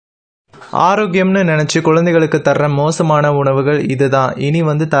ஆரோக்கியம்னு நினைச்சு குழந்தைகளுக்கு தர்ற மோசமான உணவுகள் இதுதான். இனி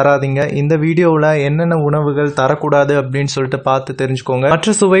தராதீங்க. இந்த வீடியோவில் என்னென்ன உணவுகள் தரக்கூடாது அப்படின்னு சொல்லிட்டு பார்த்து தெரிஞ்சுக்கோங்க.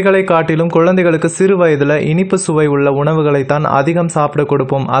 மற்ற சுவைகளை காட்டிலும் குழந்தைகளுக்கு சிறு வயதுல இனிப்பு சுவை உள்ள உணவுகளை தான் அதிகம் சாப்பிட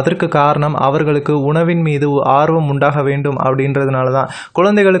கொடுப்போம். அதற்கு காரணம் அவர்களுக்கு உணவின் மீது ஆர்வம் உண்டாக வேண்டும் அப்படின்றதுனால தான்.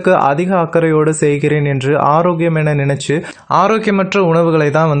 குழந்தைகளுக்கு அதிக அக்கறையோடு செய்கிறேன் என்று ஆரோக்கியம் என நினைச்சு ஆரோக்கியமற்ற உணவுகளை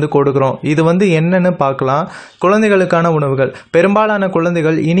தான் கொடுக்கிறோம். இது என்னன்னு பார்க்கலாம். குழந்தைகளுக்கான உணவுகள். பெரும்பாலான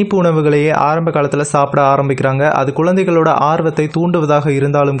குழந்தைகள் இனிப்பு உணவுகளை ஆரம்ப காலத்துல சாப்பிட ஆரம்பிக்கிறாங்க. அது குழந்தைகளோட ஆர்வத்தை தூண்டுவதாக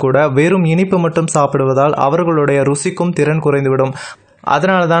இருந்தாலும் கூட வெறும் இனிப்பு மட்டும் சாப்பிடுவதால் அவர்களுடைய ருசிக்கும் திறன் குறைந்துவிடும்.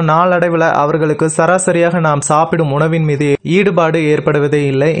 அதனால தான் நாளடைவில் அவர்களுக்கு சராசரியாக நாம் சாப்பிடும் உணவின் மீது ஈடுபாடு ஏற்படுவதே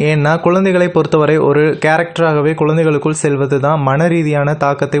இல்லை. ஏன்னா குழந்தைகளை பொறுத்தவரை ஒரு கேரக்டராகவே குழந்தைகளுக்குள் செல்வது தான் மன ரீதியான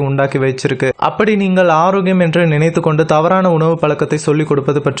தாக்கத்தை உண்டாக்கி வச்சிருக்கு. அப்படி நீங்கள் ஆரோக்கியம் என்று நினைத்து கொண்டு தவறான உணவு பழக்கத்தை சொல்லிக்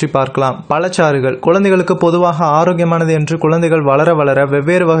கொடுப்பது பற்றி பார்க்கலாம். பழச்சாறுகள். குழந்தைகளுக்கு பொதுவாக ஆரோக்கியமானது என்று குழந்தைகள் வளர வளர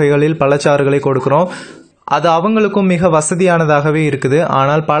வெவ்வேறு வகைகளில் பழச்சாறுகளை கொடுக்கிறோம். அது அவங்களுக்கும் மிக வசதியானதாகவே இருக்குது.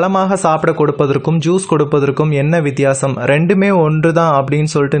 ஆனால் பழமாக சாப்பிட கொடுப்பதற்கும் ஜூஸ் கொடுப்பதற்கும் என்ன வித்தியாசம்? ரெண்டுமே ஒன்று தான்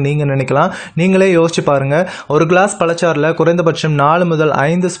அப்படின்னு சொல்லிட்டு நீங்க நினைக்கலாம். நீங்களே யோசிச்சு பாருங்க. ஒரு கிளாஸ் பழச்சாறுல குறைந்தபட்சம் 4 முதல்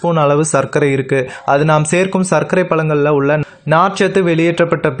 5 ஸ்பூன் அளவு சர்க்கரை இருக்கு. அது நாம் சேர்க்கும் சர்க்கரை பழங்கள்ல உள்ள நார்ச்சத்து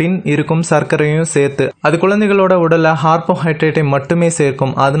வெளியேற்றப்பட்ட பின் இருக்கும் சர்க்கரையும் சேர்த்து. அது குழந்தைகளோட உடல்ல கார்போஹைட்ரேட்டை மட்டுமே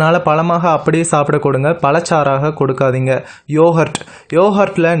சேர்க்கும். அதனால பழமாக அப்படியே சாப்பிட கொடுங்க, பழச்சாறாக கொடுக்காதீங்க.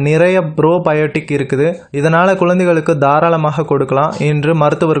 யோகர்ட்ல நிறைய ப்ரோபயோட்டிக் இருக்குது. இதனால குழந்தைகளுக்கு தாராளமாக கொடுக்கலாம் என்று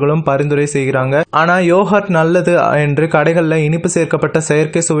மருத்துவர்களும் பரிந்துரை செய்கிறாங்க. ஆனா யோகர்ட் நல்லது என்று கடைகளில் இனிப்பு சேர்க்கப்பட்ட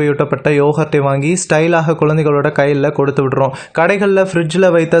செயற்கை சுவையூட்டப்பட்ட யோகர்ட்டை வாங்கி ஸ்டைலாக குழந்தைகளோட கையில் கொடுத்து விடுறோம். கடைகளில் ஃப்ரிட்ஜில்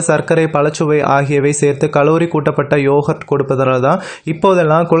வைத்த சர்க்கரை, பழச்சுவை ஆகியவை சேர்த்து கலோரி கூட்டப்பட்ட யோகர்ட் கொடுப்பதால தான்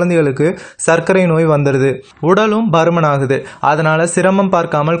இப்போதெல்லாம் குழந்தைகளுக்கு சர்க்கரை நோய் வந்துடுது, உடலும் பருமனாகுது. அதனால சிரமம்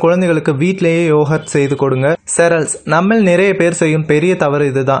பார்க்காமல் குழந்தைகளுக்கு வீட்டிலேயே யோகர்ட் செய்து கொடுங்க. செரல்ஸ். நம்ம நிறைய பேர் செய்யும் பெரிய தவறு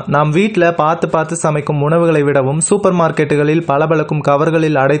இதுதான். நாம் வீட்டில் பார்த்து சமைக்கும் உணவுகளை விடவும் சூப்பர் மார்க்கெட்டுகளில் பளபளக்கும்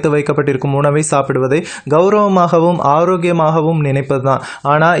கவர்களில் அடைத்து வைக்கப்பட்டிருக்கும் உணவை சாப்பிடுவதை கௌரவமாகவும் ஆரோக்கியமாகவும் நினைப்பதுதான்.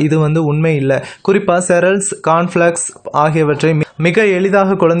 ஆனா இது உண்மை இல்லை. குறிப்பா செரல்ஸ், கார்ன்ஃபிளக்ஸ் ஆகியவற்றை மிக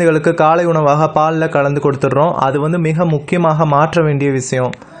எளிதாக குழந்தைகளுக்கு காலை உணவாக பாலில் கலந்து கொடுத்துடுறோம். அது மிக முக்கியமாக மாற்ற வேண்டிய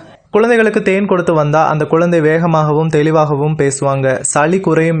விஷயம். குழந்தைகளுக்கு தேன் கொடுத்து வந்தா அந்த குழந்தை வேகமாகவும் தெளிவாகவும் பேசுவாங்க, சளி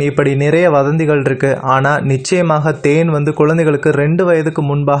குறையும், இப்படி நிறைய வதந்திகள் இருக்கு. ஆனா நிச்சயமாக தேன் குழந்தைகளுக்கு 2 வயதுக்கு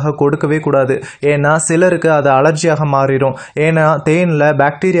முன்பாக கொடுக்கவே கூடாது. ஏன்னா சிலருக்கு அது அலர்ஜியாக மாறிடும். ஏன்னா தேன்ல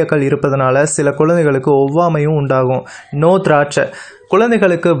பாக்டீரியாக்கள் இருப்பதனால சில குழந்தைகளுக்கு ஒவ்வாமையும் உண்டாகும். நோ திராட்சை.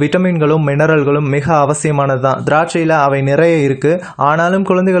 குழந்தைகளுக்கு விட்டமின்களும் மினரல்களும் மிக அவசியமானதுதான். திராட்சையில் அவை நிறைய இருக்கு. ஆனாலும்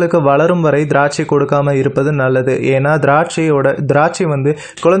குழந்தைகளுக்கு வளரும் வரை திராட்சை கொடுக்காம இருப்பது நல்லது. ஏன்னா திராட்சை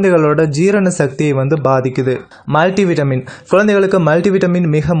குழந்தைகளோட ஜீரண சக்தியை பாதிக்குது. மல்டிவிட்டமின். குழந்தைகளுக்கு மல்டிவிட்டமின்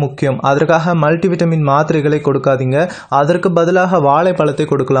மிக முக்கியம். அதற்காக மல்டிவிட்டமின் மாத்திரைகளை கொடுக்காதீங்க. அதற்கு பதிலாக வாழைப்பழத்தை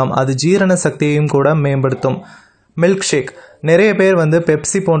கொடுக்கலாம். அது ஜீரண சக்தியையும் கூட மேம்படுத்தும். Milk shake. நிறைய பேர்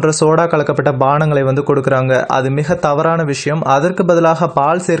பெப்சி போன்ற சோடா கலக்கப்பட்ட பானங்களை கொடுக்குறாங்க. அது மிக தவறான விஷயம். அதற்கு பதிலாக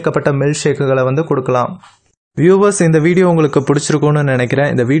பால் சேர்க்கப்பட்ட மில்க் ஷேக்குகளை கொடுக்கலாம். வியூவர்ஸ், இந்த வீடியோ உங்களுக்கு பிடிச்சிருக்கும்னு நினைக்கிறேன்.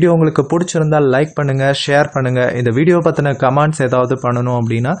 இந்த வீடியோ உங்களுக்கு பிடிச்சிருந்தால் லைக் பண்ணுங்க, ஷேர் பண்ணுங்க. இந்த வீடியோ பற்றின கமெண்ட்ஸ் ஏதாவது பண்ணணும்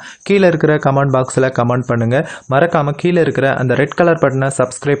அப்படின்னா கீழே இருக்கிற கமெண்ட் பாக்ஸில் கமெண்ட் பண்ணுங்க. மறக்காம கீழே இருக்கிற அந்த ரெட் கலர் பட்டனை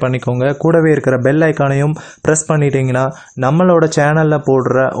சப்ஸ்கிரைப் பண்ணிக்கோங்க. கூடவே இருக்கிற பெல் ஐக்கானையும் ப்ரெஸ் பண்ணிட்டீங்கன்னா நம்மளோட சேனலில்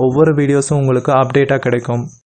போடுற ஒவ்வொரு வீடியோஸும் உங்களுக்கு அப்டேட்டாக கிடைக்கும்.